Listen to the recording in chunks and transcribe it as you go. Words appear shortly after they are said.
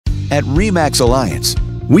At REMAX Alliance,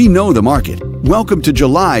 we know the market. Welcome to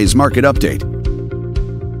July's Market Update.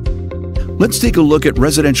 Let's take a look at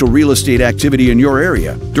residential real estate activity in your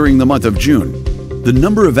area during the month of June. The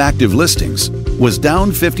number of active listings was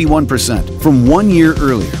down 51% from 1 year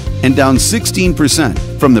earlier and down 16%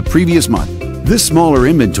 from the previous month. This smaller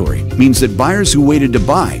inventory means that buyers who waited to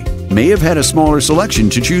buy may have had a smaller selection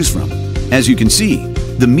to choose from. As you can see,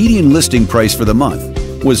 the median listing price for the month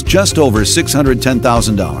was just over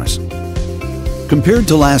 $610,000. Compared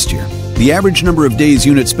to last year, the average number of days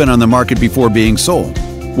units spent on the market before being sold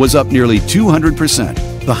was up nearly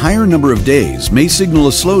 200%. The higher number of days may signal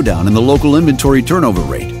a slowdown in the local inventory turnover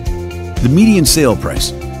rate. The median sale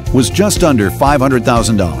price was just under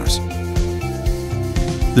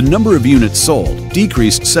 $500,000. The number of units sold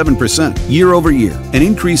decreased 7% year over year and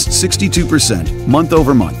increased 62% month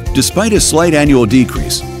over month. Despite a slight annual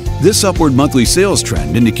decrease, this upward monthly sales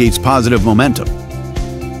trend indicates positive momentum.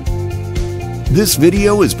 This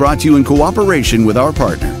video is brought to you in cooperation with our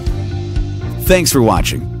partner. Thanks for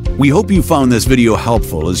watching. We hope you found this video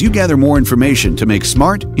helpful as you gather more information to make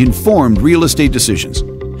smart, informed real estate decisions.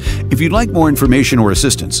 If you'd like more information or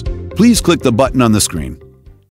assistance, please click the button on the screen.